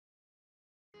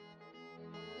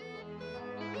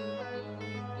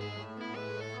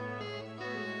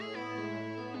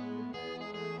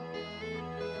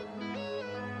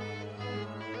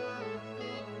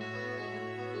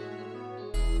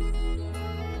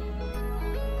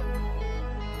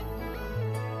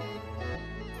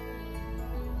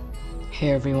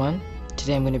Hey everyone,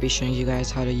 today I'm going to be showing you guys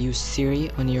how to use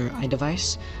Siri on your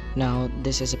iDevice. Now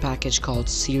this is a package called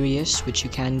Siri0us, which you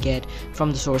can get from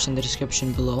the source in the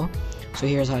description below. So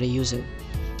here's how to use it.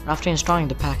 After installing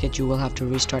the package, you will have to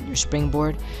restart your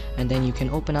Springboard, and then you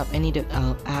can open up any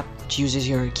app which uses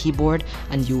your keyboard,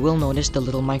 and you will notice the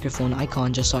little microphone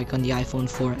icon just like on the iPhone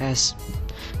 4S.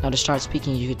 Now to start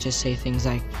speaking, you could just say things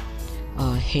like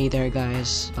hey there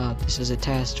guys, this is a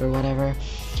test or whatever,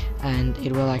 and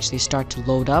it will actually start to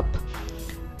load up.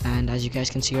 And as you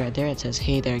guys can see right there, it says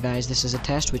hey there guys, this is a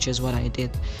test, which is what I did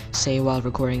say while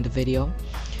recording the video.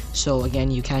 So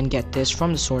again, you can get this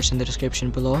from the source in the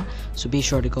description below, so be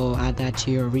sure to go add that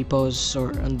to your repos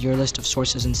or your list of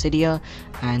sources in Cydia,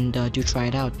 and do try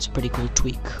it out. It's a pretty cool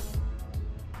tweak.